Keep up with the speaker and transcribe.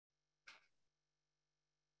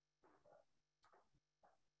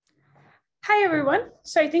Hi, everyone.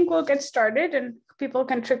 So I think we'll get started and people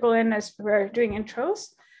can trickle in as we're doing intros.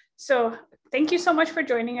 So thank you so much for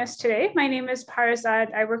joining us today. My name is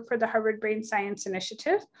Parizad. I work for the Harvard Brain Science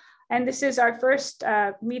Initiative. And this is our first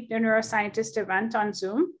Meet the Neuroscientist event on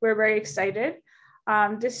Zoom. We're very excited.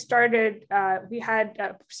 This started, we had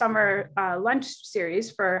a summer lunch series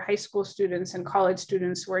for high school students and college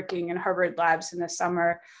students working in Harvard labs in the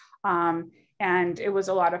summer. And it was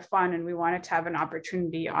a lot of fun, and we wanted to have an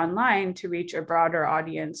opportunity online to reach a broader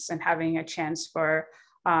audience and having a chance for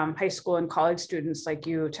high school and college students like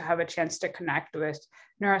you to have a chance to connect with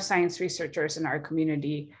neuroscience researchers in our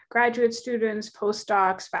community, graduate students,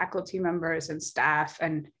 postdocs, faculty members, and staff,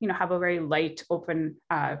 and have a very light, open,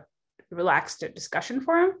 relaxed discussion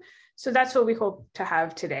forum. So that's what we hope to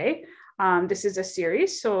have today. This is a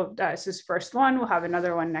series, so this is first one. We'll have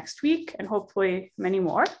another one next week, and hopefully many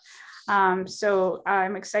more. So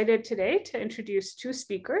I'm excited today to introduce two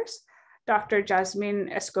speakers, Dr. Yasmin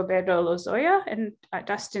Escobedo Lozoya and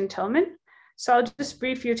Dustin Tillman. So I'll just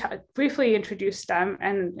briefly introduce them,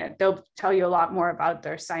 and they'll tell you a lot more about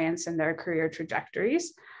their science and their career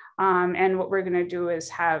trajectories. And what we're going to do is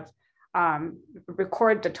have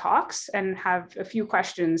record the talks and have a few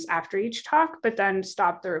questions after each talk, but then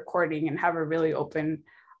stop the recording and have a really open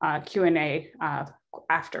Q&A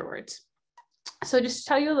afterwards. So just to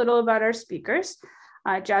tell you a little about our speakers,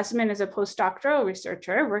 Yasmin is a postdoctoral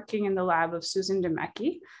researcher working in the lab of Susan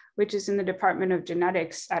Dymecki, which is in the Department of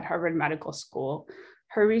Genetics at Harvard Medical School.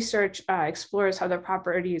 Her research explores how the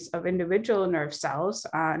properties of individual nerve cells,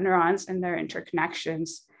 neurons, and their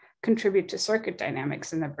interconnections contribute to circuit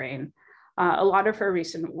dynamics in the brain. A lot of her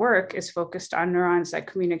recent work is focused on neurons that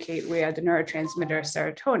communicate via the neurotransmitter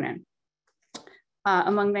serotonin.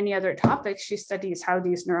 Among many other topics, she studies how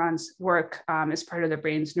these neurons work as part of the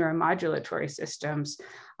brain's neuromodulatory systems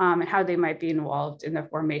and how they might be involved in the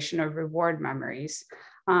formation of reward memories.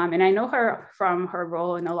 And I know her from her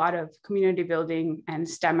role in a lot of community building and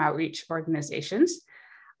STEM outreach organizations.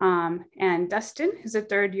 And Dustin is a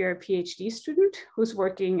third-year PhD student who's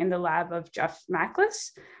working in the lab of Jeff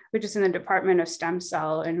Macklis, which is in the Department of Stem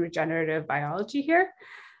Cell and Regenerative Biology here.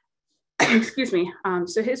 Excuse me.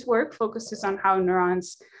 So his work focuses on how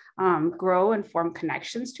neurons grow and form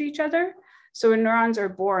connections to each other. So when neurons are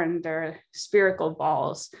born, they're spherical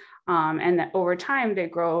balls, and that over time they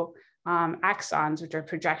grow axons, which are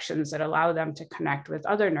projections that allow them to connect with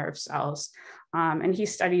other nerve cells. And he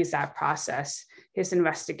studies that process. His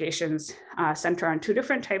investigations center on two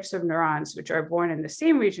different types of neurons, which are born in the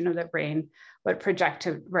same region of the brain, but project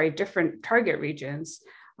to very different target regions.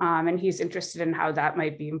 And he's interested in how that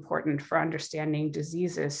might be important for understanding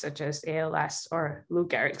diseases such as ALS or Lou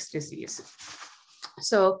Gehrig's disease.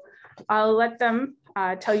 So I'll let them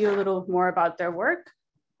tell you a little more about their work.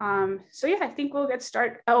 So yeah, I think we'll get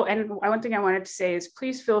started. Oh, and one thing I wanted to say is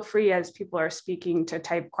please feel free as people are speaking to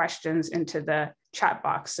type questions into the chat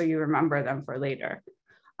box so you remember them for later.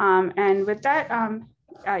 And with that,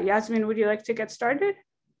 Yasmin, would you like to get started?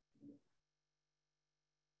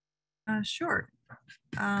 Sure.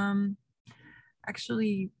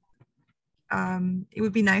 Actually, it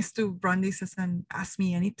would be nice to run this as an Ask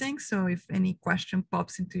Me Anything. So if any question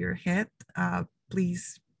pops into your head,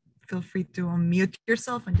 please feel free to unmute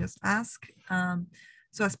yourself and just ask.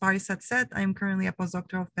 So as Paris had said, I'm currently a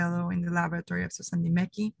postdoctoral fellow in the laboratory of Susan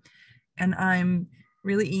Dymecki, and I'm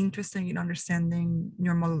really interested in understanding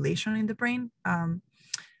neuromodulation in the brain.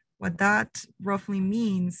 What that roughly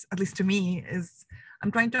means, at least to me, is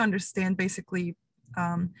I'm trying to understand basically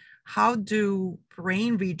how do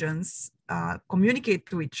brain regions communicate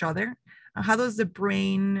to each other? How does the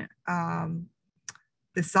brain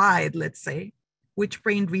decide, let's say, which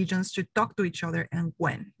brain regions should talk to each other and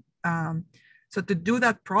when? So to do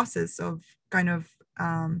that process of kind of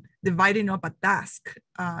dividing up a task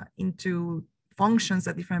into functions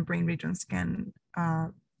that different brain regions can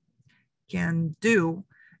do,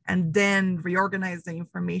 and then reorganize the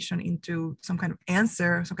information into some kind of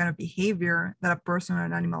answer, some kind of behavior that a person or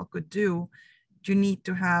an animal could do, you need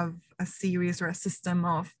to have a series or a system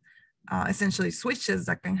of essentially switches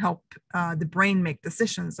that can help the brain make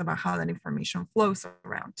decisions about how that information flows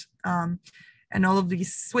around. And all of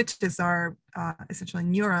these switches are essentially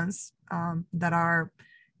neurons that are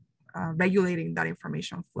regulating that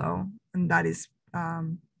information flow. And that is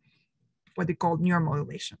what they call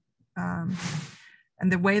neuromodulation.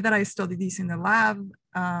 And the way that I study this in the lab,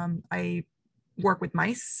 I work with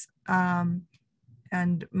mice.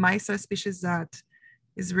 And mice are a species that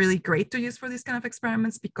is really great to use for these kind of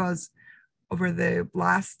experiments because over the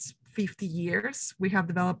last 50 years, we have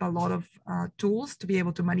developed a lot of tools to be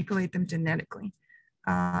able to manipulate them genetically.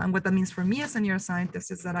 And what that means for me as a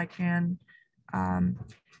neuroscientist is that I can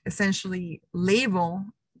essentially label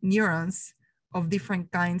neurons of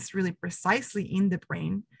different kinds really precisely in the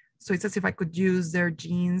brain. So it's as if I could use their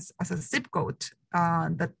genes as a zip code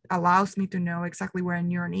that allows me to know exactly where a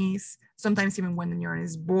neuron is, sometimes even when the neuron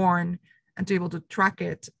is born, and to be able to track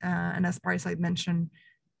it. And as Parasite mentioned,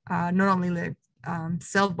 not only the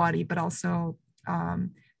cell body, but also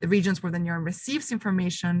the regions where the neuron receives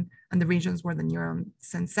information and the regions where the neuron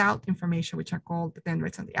sends out information, which are called the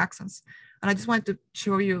dendrites and the axons. And I just wanted to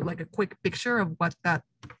show you like a quick picture of what that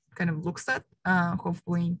kind of looks at.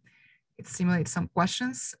 Hopefully it simulates some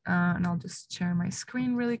questions, and I'll just share my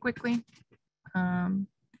screen really quickly.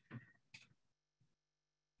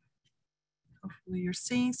 Hopefully you're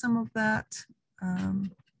seeing some of that.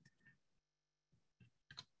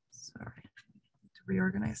 Sorry, to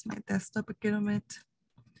reorganize my desktop a little bit.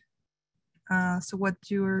 So what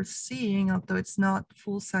you're seeing, although it's not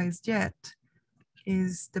full-sized yet,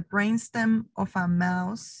 is the brainstem of a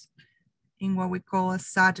mouse in what we call a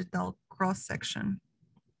sagittal cross-section.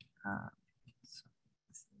 So this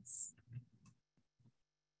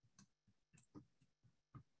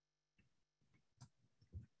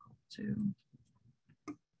is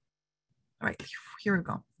all right, here we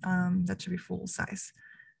go. That should be full size.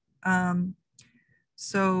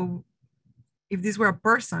 So if this were a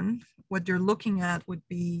person, what you're looking at would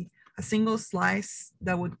be a single slice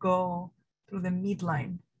that would go through the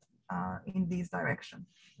midline in this direction,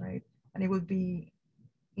 right? And it would be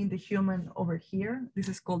in the human over here. This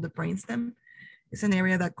is called the brainstem. It's an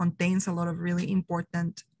area that contains a lot of really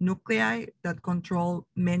important nuclei that control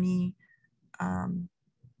many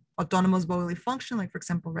autonomous bodily function, like for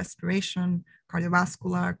example, respiration,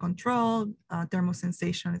 cardiovascular control,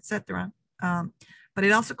 thermosensation, etc. But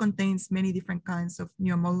it also contains many different kinds of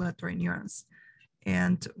neuromodulatory neurons.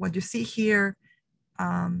 And what you see here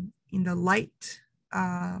in the light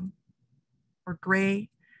or gray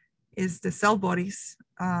is the cell bodies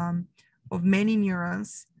of many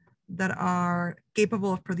neurons that are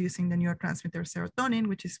capable of producing the neurotransmitter serotonin,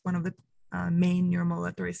 which is one of the main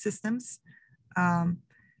neuromodulatory systems.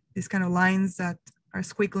 These kind of lines that are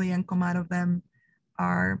squiggly and come out of them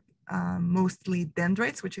are mostly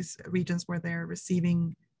dendrites, which is regions where they're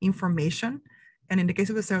receiving information. And in the case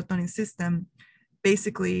of the serotonin system,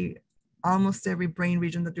 basically almost every brain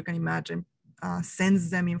region that you can imagine sends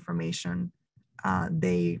them information.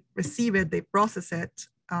 They receive it, they process it,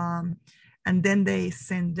 and then they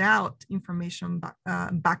send out information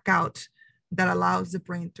back out that allows the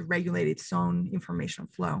brain to regulate its own information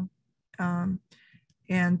flow.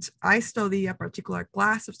 And I study a particular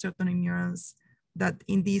class of serotonin neurons that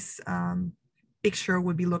in this picture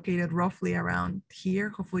would be located roughly around here.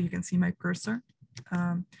 Hopefully you can see my cursor.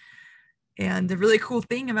 And the really cool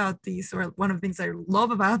thing about these, or one of the things I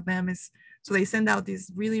love about them, is so they send out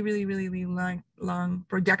these really long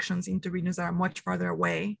projections into regions that are much farther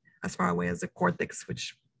away, as far away as the cortex,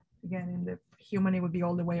 which again, in the human, it would be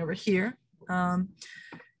all the way over here.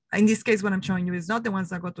 In this case, what I'm showing you is not the ones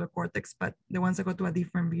that go to the cortex, but the ones that go to a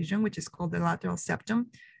different region, which is called the lateral septum.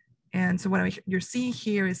 And so what you're seeing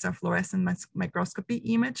here is a fluorescent microscopy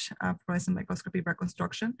image, fluorescent microscopy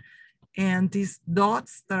reconstruction. And these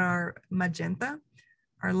dots that are magenta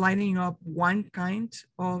are lighting up one kind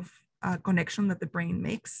of connection that the brain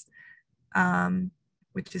makes,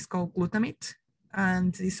 which is called glutamate.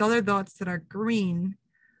 And these other dots that are green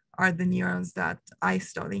are the neurons that I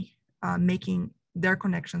study, making their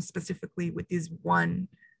connections specifically with this one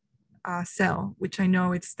cell, which I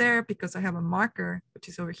know it's there because I have a marker, which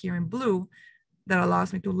is over here in blue, that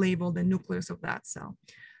allows me to label the nucleus of that cell.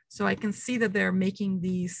 So I can see that they're making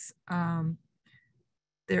these,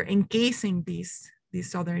 they're encasing these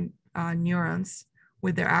other neurons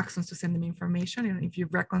with their axons to send them information. And if you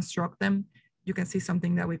reconstruct them, you can see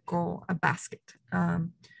something that we call a basket.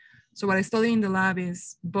 So what I study in the lab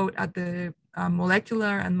is both at the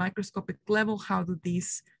molecular and microscopic level, how do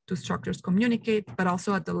these two structures communicate, but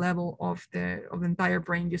also at the level of the entire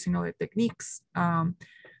brain using other techniques.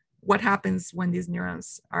 What happens when these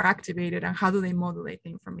neurons are activated and how do they modulate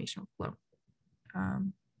the information flow?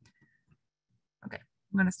 Okay,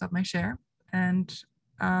 I'm gonna stop my share. And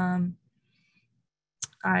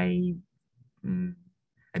I've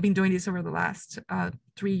been doing this over the last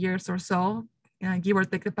 3 years or so, give or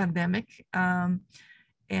take the pandemic. And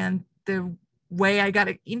the way I got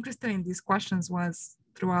interested in these questions was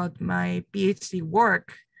throughout my PhD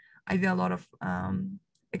work. I did a lot of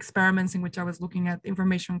experiments in which I was looking at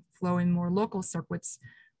information flow in more local circuits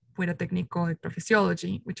with a technique called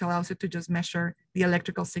electrophysiology, which allows you to just measure the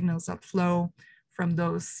electrical signals that flow from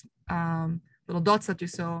those little dots that you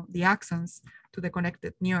saw, the axons, to the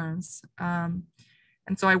connected neurons. And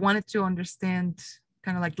so I wanted to understand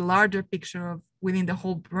kind of like the larger picture of within the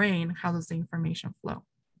whole brain, how does the information flow?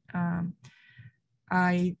 I'm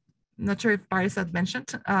not sure if Paris had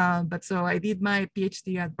mentioned, but so I did my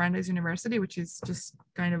PhD at Brandeis University, which is just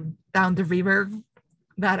kind of down the river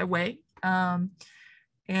that way.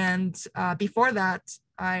 And before that,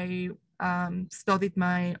 I studied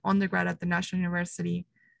my undergrad at the National University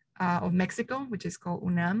of Mexico, which is called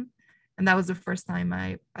UNAM. And that was the first time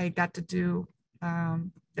I got to do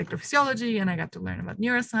electrophysiology, and I got to learn about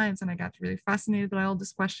neuroscience, and I got really fascinated by all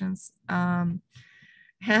these questions.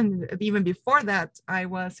 And even before that, I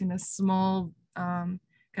was in a small kind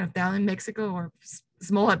of town in Mexico, or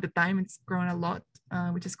small at the time, it's grown a lot,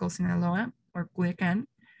 which is called Sinaloa or Culiacan.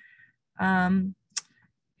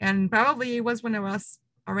 And probably it was when I was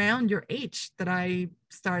around your age that I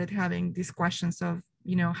started having these questions of,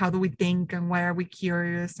 you know, how do we think and why are we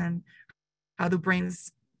curious, and how do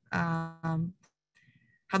brains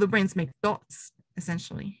make thoughts,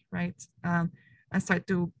 essentially, right? And start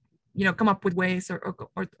to, you know, come up with ways or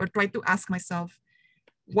try to ask myself,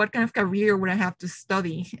 what kind of career would I have to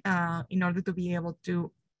study in order to be able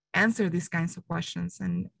to answer these kinds of questions,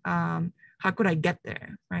 and how could I get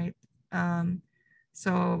there, right?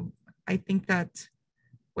 So I think that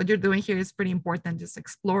what you're doing here is pretty important, just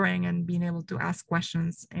exploring and being able to ask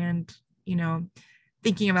questions, and, you know,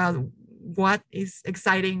 thinking about what is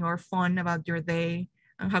exciting or fun about your day,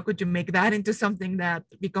 and how could you make that into something that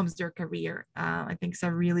becomes your career. I think it's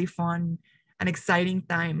a really fun and exciting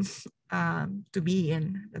time to be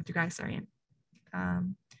in, that you guys are in.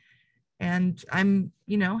 And I'm,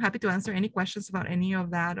 you know, happy to answer any questions about any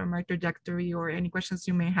of that, or my trajectory, or any questions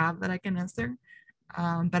you may have that I can answer.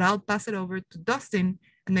 But I'll pass it over to Dustin,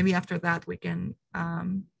 and maybe after that we can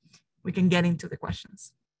get into the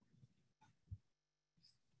questions.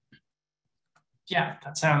 Yeah,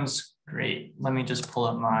 that sounds great. Let me just pull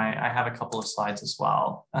up I have a couple of slides as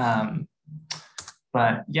well.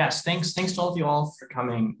 But yes, thanks to all of you all for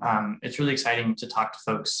coming. It's really exciting to talk to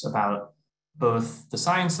folks about both the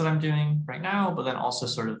science that I'm doing right now, but then also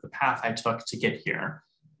sort of the path I took to get here.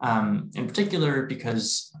 In particular,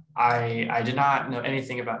 because I did not know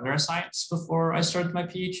anything about neuroscience before I started my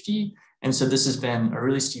PhD. And so this has been a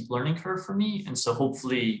really steep learning curve for me. And so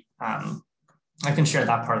hopefully I can share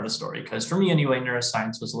that part of the story, because for me anyway,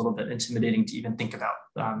 neuroscience was a little bit intimidating to even think about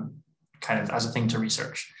kind of as a thing to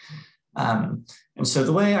research. And so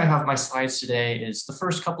the way I have my slides today is the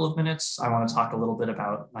first couple of minutes, I want to talk a little bit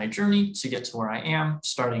about my journey to get to where I am,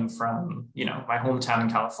 starting from, you know, my hometown in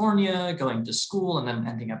California, going to school, and then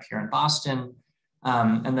ending up here in Boston.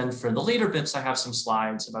 And then for the later bits, I have some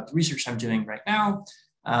slides about the research I'm doing right now.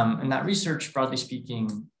 And that research, broadly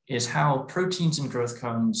speaking, is how proteins in growth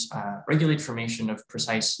cones regulate formation of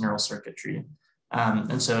precise neural circuitry.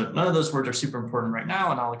 And so none of those words are super important right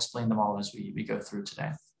now, and I'll explain them all as we go through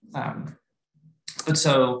today. But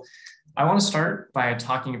so I want to start by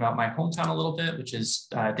talking about my hometown a little bit, which is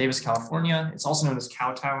Davis, California. It's also known as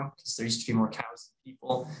Cowtown because there used to be more cows than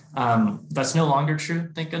people. That's no longer true,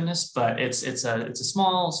 thank goodness, but it's a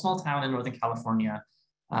small town in Northern California,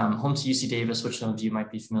 home to UC Davis, which some of you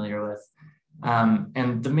might be familiar with.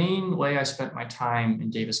 And the main way I spent my time in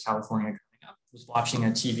Davis, California growing up was watching a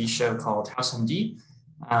TV show called House MD.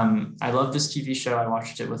 I love this TV show. I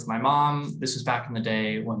watched it with my mom. This was back in the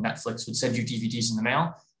day when Netflix would send you DVDs in the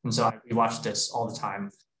mail. And so we watched this all the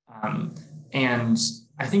time. And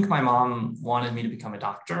I think my mom wanted me to become a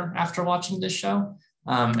doctor after watching this show.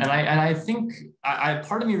 And I think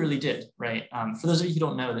part of me really did, right? For those of you who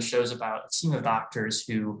don't know, the show is about a team of doctors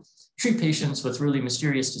who treat patients with really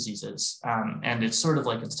mysterious diseases. And it's sort of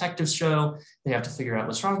like a detective show. They have to figure out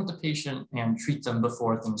what's wrong with the patient and treat them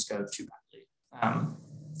before things go too badly.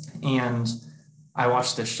 And I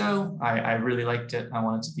watched this show. I really liked it. I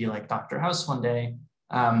wanted to be like Dr. House one day.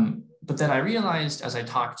 But then I realized as I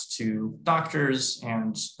talked to doctors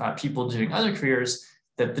and people doing other careers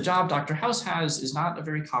that the job Dr. House has is not a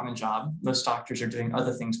very common job. Most doctors are doing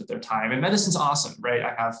other things with their time, and medicine's awesome, right?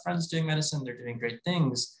 I have friends doing medicine, they're doing great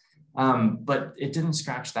things, but it didn't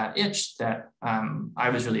scratch that itch that I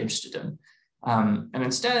was really interested in. And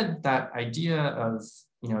instead, that idea of,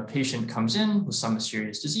 you know, a patient comes in with some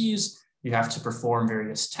mysterious disease, you have to perform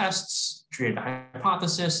various tests, create a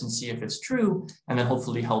hypothesis and see if it's true, and then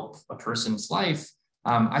hopefully help a person's life.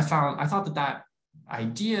 I thought that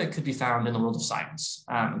idea could be found in the world of science,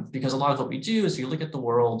 because a lot of what we do is we look at the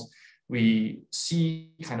world, we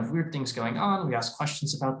see kind of weird things going on, we ask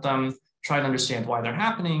questions about them, try to understand why they're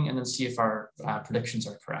happening, and then see if our predictions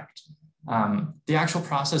are correct. The actual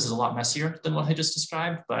process is a lot messier than what I just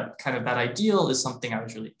described, but kind of that ideal is something I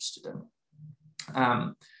was really interested in.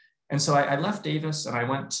 And so I left Davis and I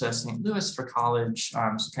went to St. Louis for college,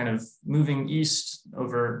 so kind of moving east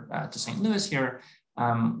over to St. Louis here,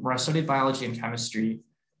 where I studied biology and chemistry.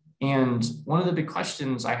 And one of the big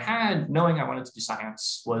questions I had, knowing I wanted to do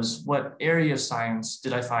science, was what area of science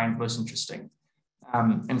did I find most interesting?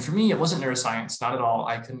 And for me, it wasn't neuroscience, not at all.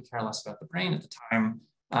 I couldn't care less about the brain at the time.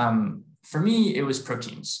 For me, it was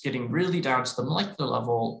proteins, getting really down to the molecular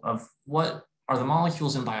level of what are the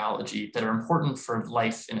molecules in biology that are important for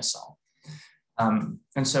life in a cell.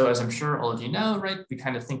 And so, as I'm sure all of you know, right, we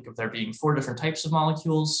kind of think of there being 4 different types of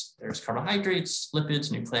molecules. There's carbohydrates,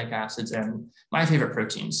 lipids, nucleic acids, and my favorite,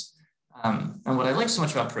 proteins. And what I like so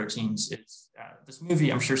much about proteins is this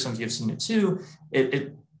movie, I'm sure some of you have seen it too,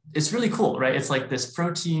 it's really cool, right? It's like this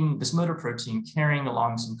protein, this motor protein carrying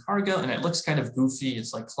along some cargo, and it looks kind of goofy.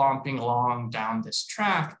 It's like clomping along down this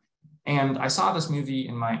track. And I saw this movie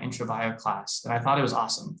in my intro bio class, and I thought it was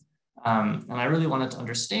awesome. And I really wanted to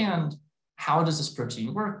understand, how does this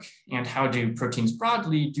protein work, and how do proteins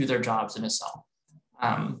broadly do their jobs in a cell?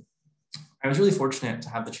 I was really fortunate to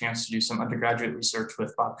have the chance to do some undergraduate research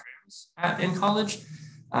with Bob Krams in college.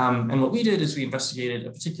 And what we did is we investigated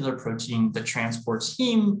a particular protein that transports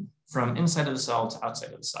heme from inside of the cell to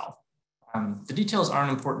outside of the cell. The details aren't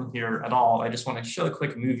important here at all. I just want to show a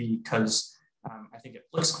quick movie because I think it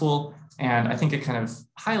looks cool, and I think it kind of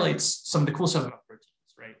highlights some of the cool stuff about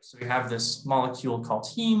proteins, right? So we have this molecule called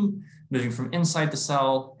heme moving from inside the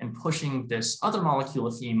cell and pushing this other molecule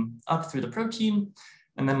of heme up through the protein.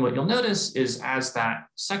 And then what you'll notice is as that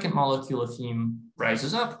second molecule of heme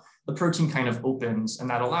rises up, the protein kind of opens, and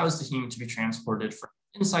that allows the heme to be transported from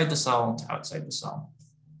inside the cell to outside the cell.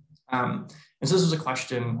 And so this was a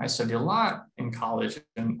question I studied a lot in college,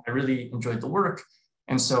 and I really enjoyed the work.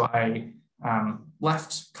 And so I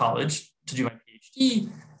left college to do my PhD,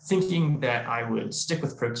 thinking that I would stick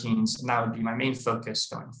with proteins, and that would be my main focus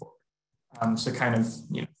going forward. So kind of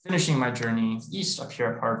finishing my journey east up here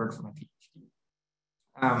at Harvard for my PhD.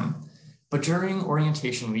 But during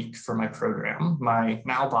orientation week for my program, my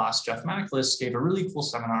now boss, Jeff Macklis, gave a really cool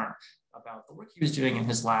seminar about the work he was doing in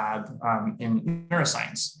his lab in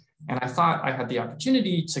neuroscience. And I thought I had the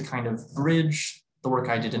opportunity to kind of bridge the work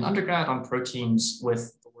I did in undergrad on proteins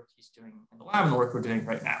with the work he's doing in the lab and the work we're doing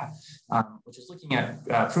right now, which is looking at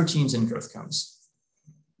proteins in growth cones.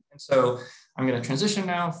 And so I'm going to transition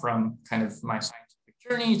now from kind of my scientific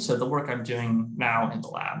journey to the work I'm doing now in the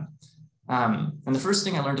lab. And the first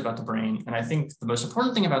thing I learned about the brain, and I think the most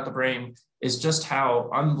important thing about the brain, is just how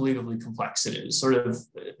unbelievably complex it is, sort of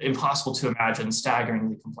impossible to imagine,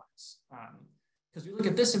 staggeringly complex. Because we look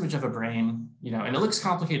at this image of a brain, and it looks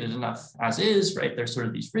complicated enough as is, right? There's sort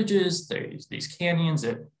of these ridges, there's these canyons,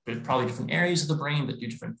 there's probably different areas of the brain that do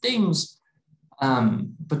different things.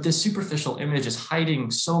 But this superficial image is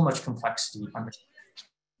hiding so much complexity underneath.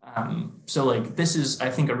 So like this is, I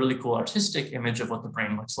think, a really cool artistic image of what the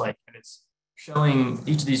brain looks like. And it's showing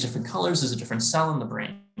each of these different colors as a different cell in the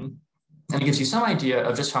brain. And it gives you some idea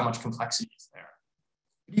of just how much complexity is there.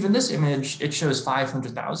 But even this image, it shows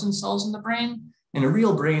 500,000 cells in the brain, and a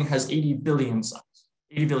real brain has 80 billion cells,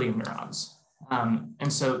 80 billion neurons.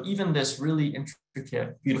 And so even this really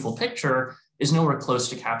intricate, beautiful picture is nowhere close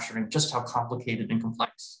to capturing just how complicated and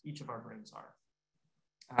complex each of our brains are.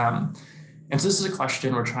 And so this is a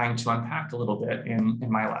question we're trying to unpack a little bit in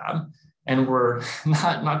my lab. And we're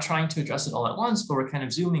not trying to address it all at once, but we're kind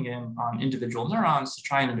of zooming in on individual neurons to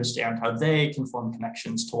try and understand how they can form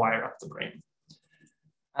connections to wire up the brain.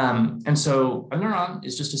 And so a neuron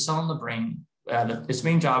is just a cell in the brain. Its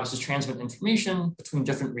main job is to transmit information between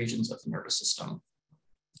different regions of the nervous system.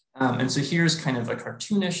 And so here's kind of a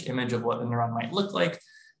cartoonish image of what a neuron might look like,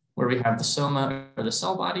 where we have the soma or the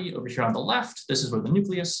cell body over here on the left. This is where the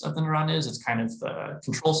nucleus of the neuron is. It's kind of the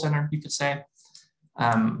control center, you could say.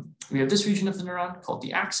 We have this region of the neuron called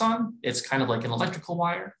the axon. It's kind of like an electrical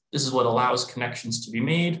wire. This is what allows connections to be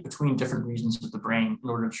made between different regions of the brain in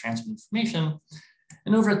order to transmit information.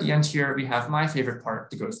 And over at the end here, we have my favorite part,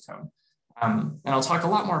 the growth cone. And I'll talk a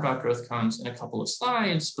lot more about growth cones in a couple of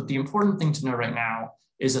slides, but the important thing to know right now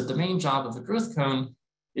is that the main job of a growth cone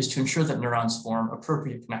is to ensure that neurons form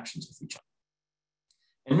appropriate connections with each other.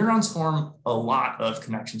 And neurons form a lot of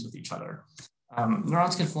connections with each other.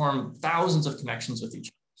 Neurons can form thousands of connections with each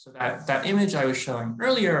other. So that image I was showing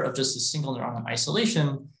earlier of just a single neuron in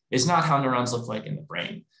isolation is not how neurons look like in the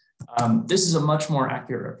brain. This is a much more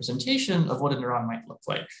accurate representation of what a neuron might look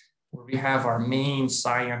like, where we have our main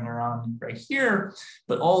cyan neuron right here,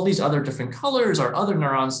 but all these other different colors are other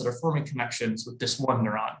neurons that are forming connections with this one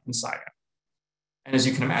neuron in cyan. And as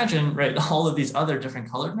you can imagine, right, all of these other different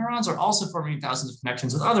colored neurons are also forming thousands of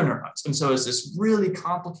connections with other neurons. And so it's this really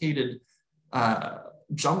complicated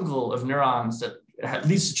jungle of neurons that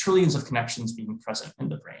leads to trillions of connections being present in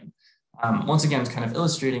the brain. Once again, kind of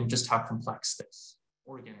illustrating just how complex this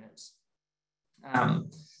organ is.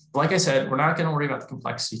 Like I said, we're not going to worry about the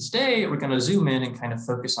complexity today. We're going to zoom in and kind of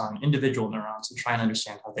focus on individual neurons and try and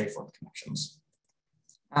understand how they form connections.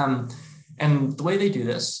 And the way they do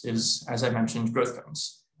this is, as I mentioned, growth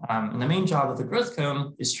cones. And the main job of the growth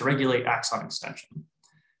cone is to regulate axon extension.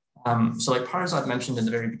 So like Parzad mentioned in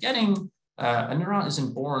the very beginning, a neuron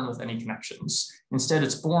isn't born with any connections. Instead,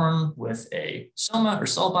 it's born with a soma or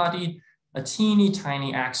cell body, a teeny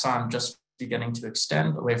tiny axon just beginning to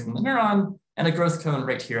extend away from the neuron, and a growth cone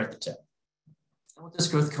right here at the tip. And what this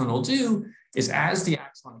growth cone will do is as the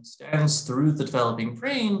axon extends through the developing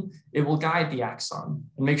brain, it will guide the axon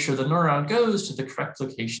and make sure the neuron goes to the correct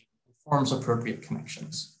location and forms appropriate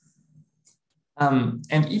connections.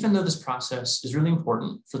 And even though this process is really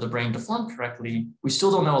important for the brain to form correctly, we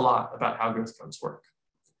still don't know a lot about how growth cones work.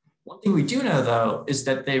 One thing we do know, though, is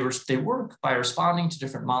that they work by responding to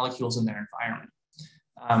different molecules in their environment.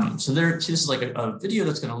 So this is like a video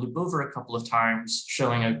that's going to loop over a couple of times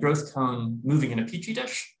showing a growth cone moving in a petri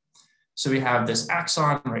dish. So we have this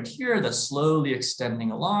axon right here that's slowly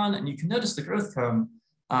extending along, and you can notice the growth cone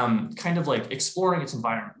kind of like exploring its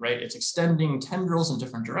environment, right? It's extending tendrils in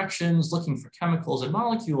different directions, looking for chemicals and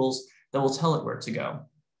molecules that will tell it where to go.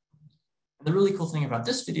 And the really cool thing about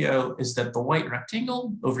this video is that the white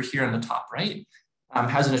rectangle over here on the top right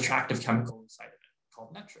has an attractive chemical inside of it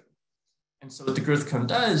called netrin. And so what the growth cone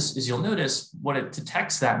does is you'll notice when it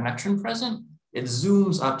detects that netrin present, it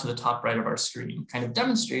zooms up to the top right of our screen, kind of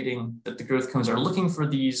demonstrating that the growth cones are looking for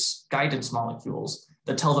these guidance molecules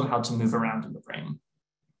that tell them how to move around in the brain.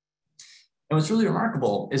 And what's really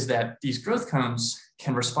remarkable is that these growth cones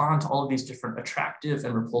can respond to all of these different attractive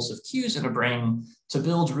and repulsive cues in a brain to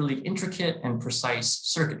build really intricate and precise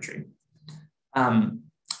circuitry.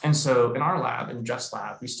 And so in our lab, in Jeff's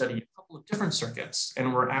lab, we study a couple of different circuits,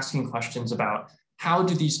 and we're asking questions about how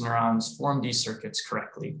do these neurons form these circuits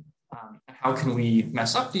correctly? And how can we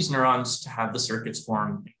mess up these neurons to have the circuits form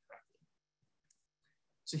incorrectly?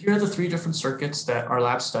 So here are the three different circuits that our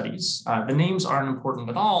lab studies. The names aren't important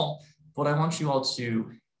at all. What I want you all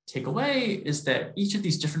to take away is that each of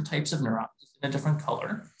these different types of neurons is in a different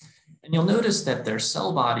color. And you'll notice that their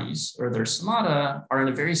cell bodies or their somata are in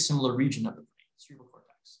a very similar region of the brain, cerebral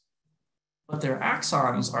cortex. But their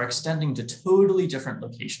axons are extending to totally different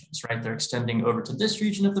locations, right? They're extending over to this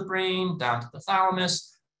region of the brain, down to the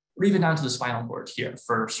thalamus, or even down to the spinal cord here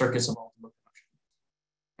for circuits of multiple connection.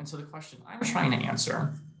 And so the question I'm trying to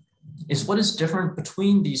answer is what is different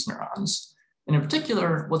between these neurons? And in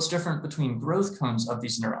particular, what's different between growth cones of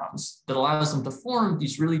these neurons that allows them to form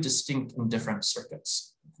these really distinct and different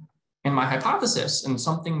circuits? And my hypothesis, and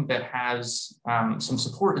something that has some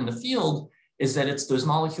support in the field, is that it's those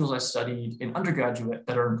molecules I studied in undergraduate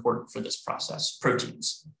that are important for this process,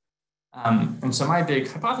 proteins. And so my big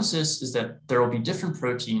hypothesis is that there will be different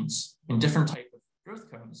proteins in different types of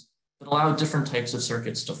growth cones that allow different types of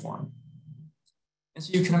circuits to form. And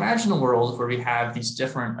so you can imagine a world where we have these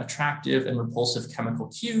different attractive and repulsive chemical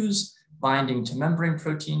cues binding to membrane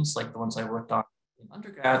proteins like the ones I worked on in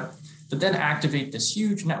undergrad, that then activate this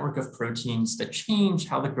huge network of proteins that change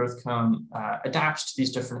how the growth cone adapts to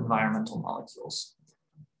these different environmental molecules.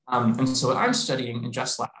 And so what I'm studying in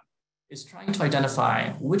Jeff's lab is trying to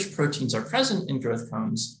identify which proteins are present in growth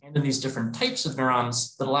cones and in these different types of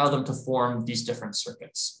neurons that allow them to form these different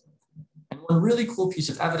circuits. And one really cool piece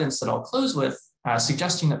of evidence that I'll close with,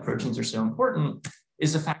 suggesting that proteins are so important,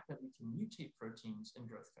 is the fact that we can mutate proteins in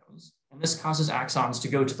growth cones, and this causes axons to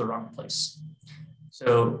go to the wrong place.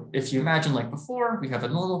 So if you imagine like before, we have a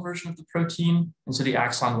normal version of the protein, and so the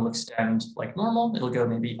axon will extend like normal. It'll go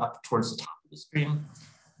maybe up towards the top of the screen.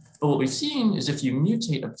 But what we've seen is if you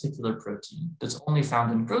mutate a particular protein that's only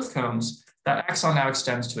found in growth cones, that axon now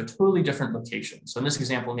extends to a totally different location. So in this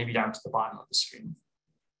example, maybe down to the bottom of the screen.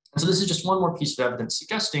 And so this is just one more piece of evidence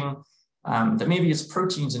suggesting that maybe it's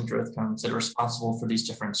proteins in growth cones that are responsible for these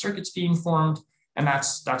different circuits being formed. And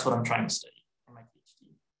that's what I'm trying to study in my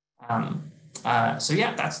PhD. So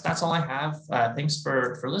yeah, that's all I have. Thanks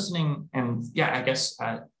for listening. And yeah, I guess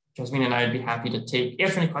Yasmin and I would be happy to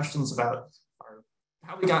answer any questions about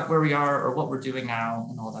how we got where we are or what we're doing now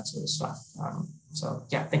and all that sort of stuff. So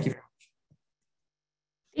yeah, thank you very much.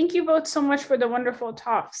 Thank you both so much for the wonderful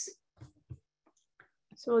talks.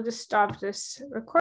 So we'll just stop this recording.